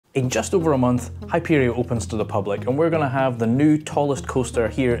In just over a month, Hyperia opens to the public and we're going to have the new tallest coaster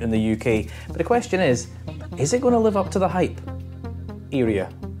here in the UK. But the question is it going to live up to the hype?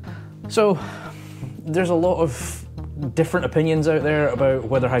 Area. So there's a lot of different opinions out there about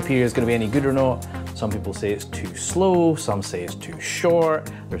whether Hyperia is going to be any good or not. Some people say it's too slow, some say it's too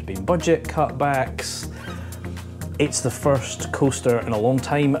short, there's been budget cutbacks. It's the first coaster in a long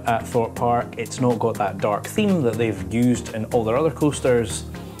time at Thorpe Park. It's not got that dark theme that they've used in all their other coasters.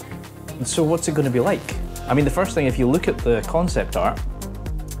 So what's it going to be like? I mean, the first thing, if you look at the concept art,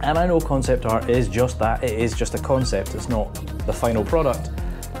 and I know concept art is just that, it is just a concept, it's not the final product.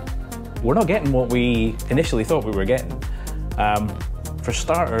 We're not getting what we initially thought we were getting. For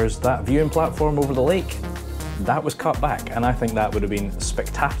starters, that viewing platform over the lake, that was cut back, and I think that would have been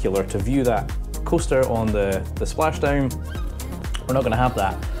spectacular to view that coaster on the splashdown. We're not going to have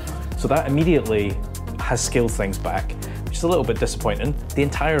that. So that immediately has scaled things back, which is a little bit disappointing. The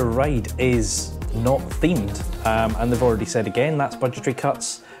entire ride is not themed, and they've already said again, that's budgetary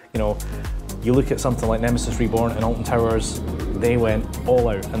cuts. You know, you look at something like Nemesis Reborn and Alton Towers, they went all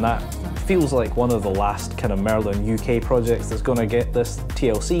out, and that feels like one of the last kind of Merlin UK projects that's going to get this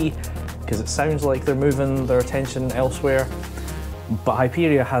TLC, because it sounds like they're moving their attention elsewhere. But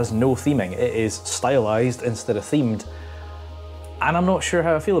Hyperia has no theming, it is stylized instead of themed. And I'm not sure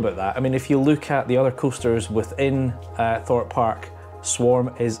how I feel about that. I mean, if you look at the other coasters within Thorpe Park,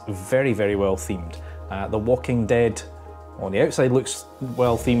 Swarm is very, very well themed. The Walking Dead on the outside looks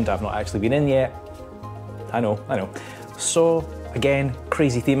well themed. I've not actually been in yet. I know. So again,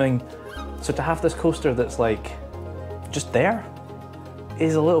 crazy theming. So to have this coaster that's like just there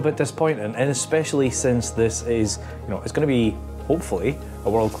is a little bit disappointing, and especially since this is, you know, it's going to be hopefully a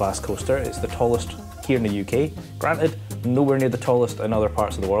world-class coaster. It's the tallest here in the UK. Granted, nowhere near the tallest in other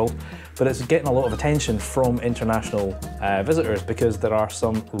parts of the world, but it's getting a lot of attention from international visitors because there are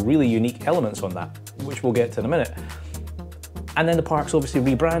some really unique elements on that, which we'll get to in a minute. And then the park's obviously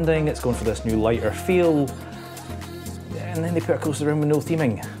rebranding, it's going for this new lighter feel, and then they put a coaster around with no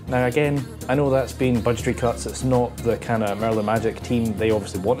theming. Now again, I know that's been budgetary cuts, it's not the kind of Merlin Magic team, they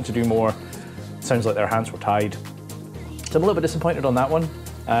obviously wanted to do more. Sounds like their hands were tied. So I'm a little bit disappointed on that one,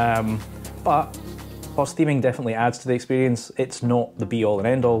 but whilst theming definitely adds to the experience, it's not the be all and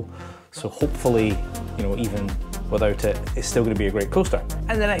end all, so hopefully, you know, even without it, it's still going to be a great coaster.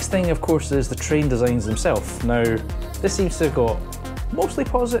 And the next thing, of course, is the train designs themselves. Now, this seems to have got mostly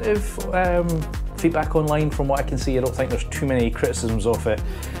positive feedback online from what I can see. I don't think there's too many criticisms of it.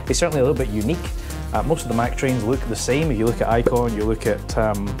 It's certainly a little bit unique. Most of the Mack trains look the same. If you look at Icon, you look at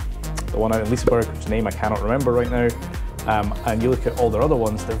the one out in Liseberg, whose name I cannot remember right now, and you look at all their other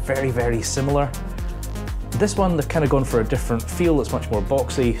ones, they're very, very similar. This one, they've kind of gone for a different feel. It's much more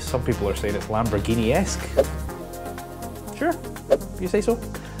boxy. Some people are saying it's Lamborghini-esque. Sure, you say so.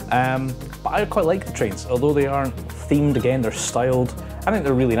 But I quite like the trains, although they aren't themed again, they're styled. I think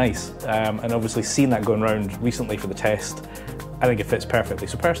they're really nice, and obviously seeing that going around recently for the test, I think it fits perfectly.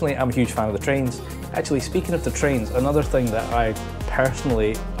 So personally, I'm a huge fan of the trains. Actually, speaking of the trains, another thing that I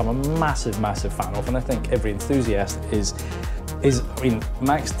personally am a massive, massive fan of, and I think every enthusiast is, I mean,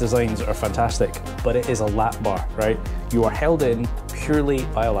 Mack's designs are fantastic, but it is a lap bar, right? You are held in purely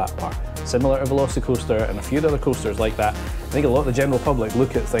by a lap bar. Similar to Velocicoaster and a few other coasters like that. I think a lot of the general public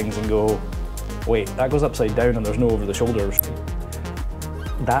look at things and go, wait, that goes upside down and there's no over-the-shoulder restraint.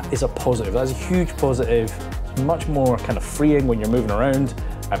 That is a positive, that's a huge positive. It's much more kind of freeing when you're moving around.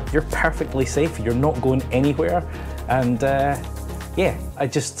 You're perfectly safe, you're not going anywhere. And yeah, I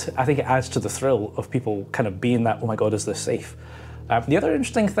think it adds to the thrill of people kind of being that, oh my God, is this safe? The other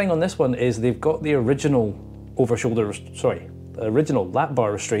interesting thing on this one is they've got the original the original lap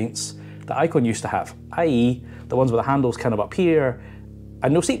bar restraints that Icon used to have, i.e. the ones with the handles kind of up here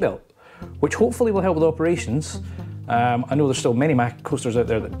and no seatbelt, which hopefully will help with operations. I know there's still many Mack coasters out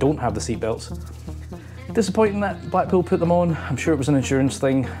there that don't have the seatbelts. Disappointing that Blackpool put them on. I'm sure it was an insurance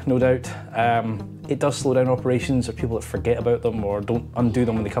thing, no doubt. It does slow down operations, or people that forget about them or don't undo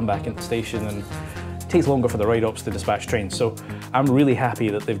them when they come back into the station, and it takes longer for the ride ops to dispatch trains. So I'm really happy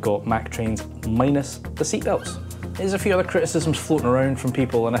that they've got Mack trains minus the seatbelts. There's a few other criticisms floating around from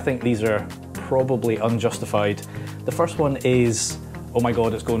people, and I think these are probably unjustified. The first one is, oh my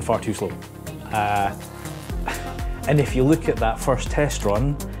God, it's going far too slow. And if you look at that first test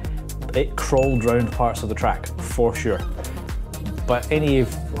run, it crawled round parts of the track, for sure. But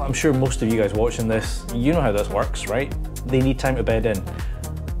I'm sure most of you guys watching this, you know how this works, right? They need time to bed in.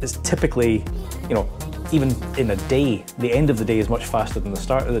 It's typically, you know, even in a day, the end of the day is much faster than the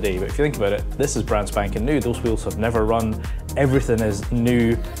start of the day. But if you think about it, this is brand spanking new. Those wheels have never run. Everything is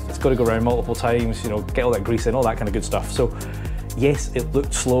new. It's got to go around multiple times, you know, get all that grease in, all that kind of good stuff. So Yes, it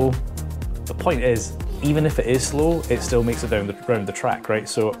looked slow. The point is, even if it is slow, it still makes it around the track, right?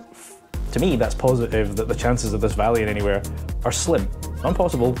 So to me, that's positive that the chances of this valleying anywhere are slim. Not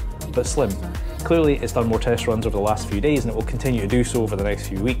impossible, but slim. Clearly, it's done more test runs over the last few days, and it will continue to do so over the next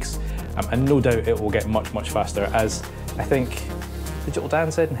few weeks. And no doubt it will get much, much faster, as I think Digital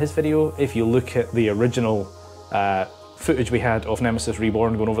Dan said in his video. If you look at the original footage we had of Nemesis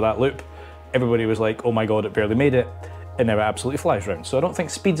Reborn going over that loop, everybody was like, oh my god, it barely made it, and now it absolutely flies around. So I don't think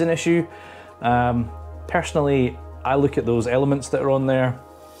speed's an issue. Personally, I look at those elements that are on there,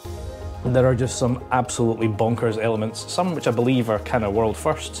 and there are just some absolutely bonkers elements, some which I believe are kind of world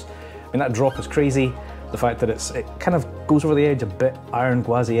firsts. I mean, that drop is crazy. The fact that it kind of goes over the edge a bit Iron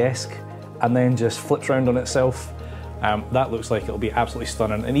Gwazi-esque and then just flips around on itself. That looks like it'll be absolutely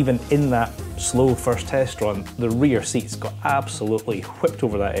stunning. And even in that slow first test run, the rear seats got absolutely whipped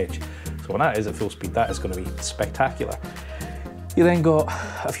over that edge. So when that is at full speed, that is going to be spectacular. You then got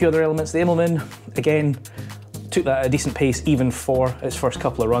a few other elements. The Immelmann, again, took that at a decent pace even for its first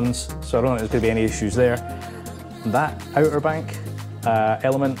couple of runs, so I don't think there's going to be any issues there. That Outer Bank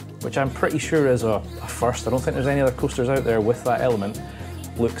element, which I'm pretty sure is a first, I don't think there's any other coasters out there with that element,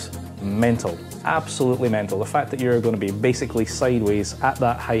 looks mental. Absolutely mental. The fact that you're going to be basically sideways at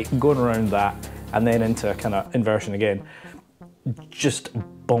that height, going around that, and then into kind of inversion again. Just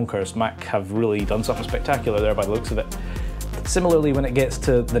bonkers. Mack have really done something spectacular there by the looks of it. Similarly, when it gets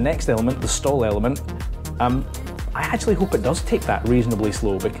to the next element, the stall element, I actually hope it does take that reasonably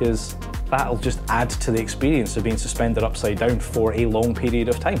slow, because that'll just add to the experience of being suspended upside down for a long period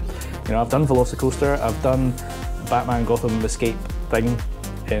of time. You know, I've done Velocicoaster, I've done Batman Gotham Escape thing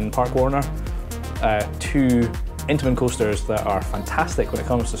in Park Warner, two Intamin coasters that are fantastic when it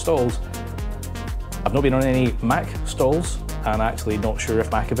comes to stalls. I've not been on any Mack stalls, and actually not sure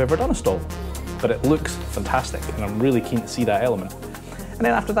if Mack have ever done a stall, but it looks fantastic, and I'm really keen to see that element. And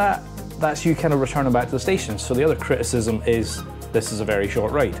then after that, that's you kind of returning back to the station. So the other criticism is this is a very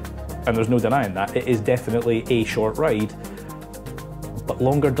short ride, and there's no denying that. It is definitely a short ride, but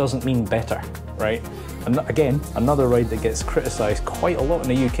longer doesn't mean better, right? And again, another ride that gets criticised quite a lot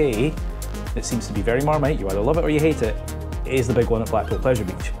in the UK, it seems to be very Marmite, you either love it or you hate it, is the big one at Blackpool Pleasure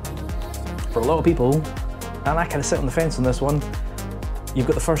Beach. For a lot of people, and I kind of sit on the fence on this one, you've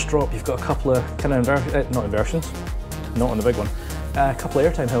got the first drop, you've got a couple of kind of not inversions, not on the big one, a couple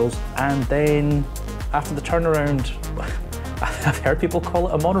of airtime hills, and then after the turnaround, I've heard people call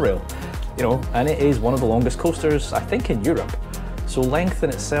it a monorail, you know, and it is one of the longest coasters, I think, in Europe. So length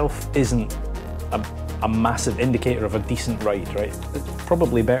in itself isn't a massive indicator of a decent ride, right? It's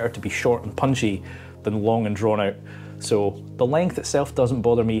probably better to be short and punchy than long and drawn out. So the length itself doesn't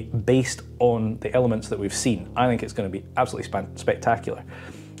bother me based on the elements that we've seen. I think it's going to be absolutely spectacular.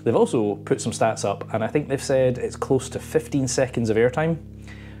 They've also put some stats up, and I think they've said it's close to 15 seconds of airtime,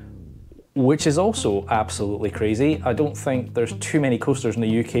 which is also absolutely crazy. I don't think there's too many coasters in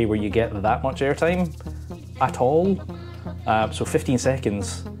the UK where you get that much airtime at all. So 15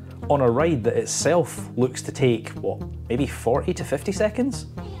 seconds on a ride that itself looks to take, what, maybe 40 to 50 seconds?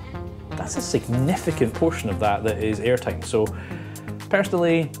 That's a significant portion of that is airtime. So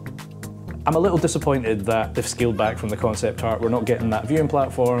personally, I'm a little disappointed that they've scaled back from the concept art. We're not getting that viewing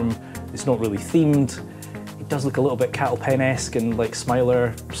platform. It's not really themed. It does look a little bit Cattle Pen-esque and like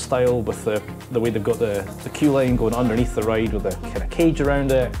Smiler style with the way they've got the queue line going underneath the ride with a kind of cage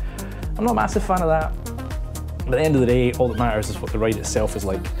around it. I'm not a massive fan of that. But at the end of the day, all that matters is what the ride itself is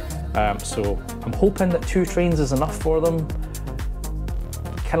like. So I'm hoping that 2 trains is enough for them.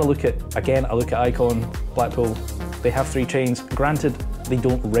 Kind of look at, again, I look at Icon, Blackpool, they have 3 trains. Granted, they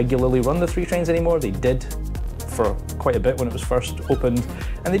don't regularly run the 3 trains anymore. They did for quite a bit when it was first opened,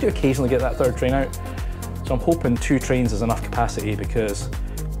 and they do occasionally get that 3rd train out. So I'm hoping 2 trains is enough capacity because,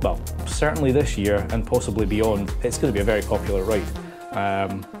 well, certainly this year and possibly beyond, it's going to be a very popular ride.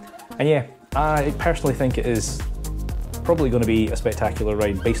 And yeah, I personally think it is probably going to be a spectacular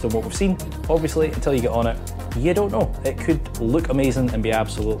ride based on what we've seen. Obviously, until you get on it, you don't know. It could look amazing and be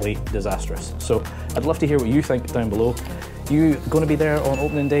absolutely disastrous. So I'd love to hear what you think down below. You going to be there on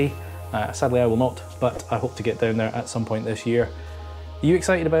opening day? Sadly, I will not, but I hope to get down there at some point this year. Are you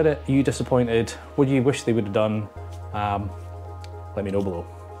excited about it? Are you disappointed? What do you wish they would have done? Let me know below.